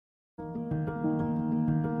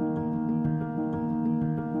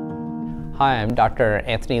Hi, I'm Dr.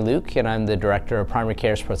 Anthony Luke, and I'm the Director of Primary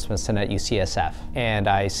Care Sports Medicine at UCSF. And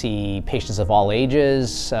I see patients of all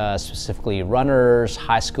ages, specifically runners,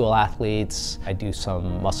 high school athletes. I do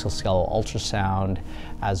some musculoskeletal ultrasound,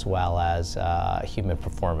 as well as human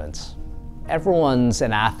performance. Everyone's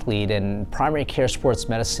an athlete, and primary care sports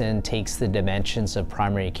medicine takes the dimensions of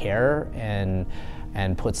primary care and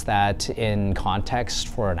puts that in context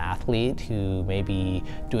for an athlete who may be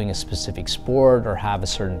doing a specific sport or have a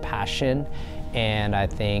certain passion. And I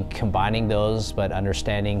think combining those but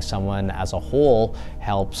understanding someone as a whole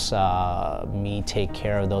helps me take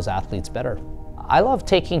care of those athletes better. I love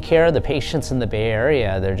taking care of the patients in the Bay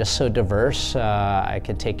Area. They're just so diverse. I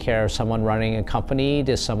could take care of someone running a company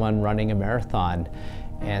to someone running a marathon.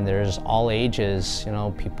 And there's all ages. You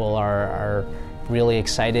know, people are really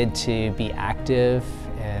excited to be active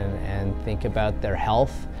and think about their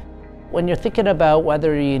health. When you're thinking about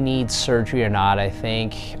whether you need surgery or not, I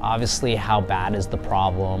think obviously how bad is the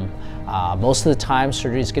problem. Most of the time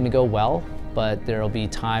surgery is going to go well, but there will be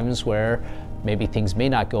times where maybe things may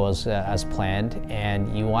not go as planned,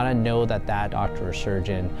 and you want to know that that doctor or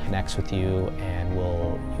surgeon connects with you and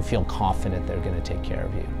you feel confident they're going to take care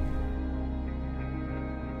of you.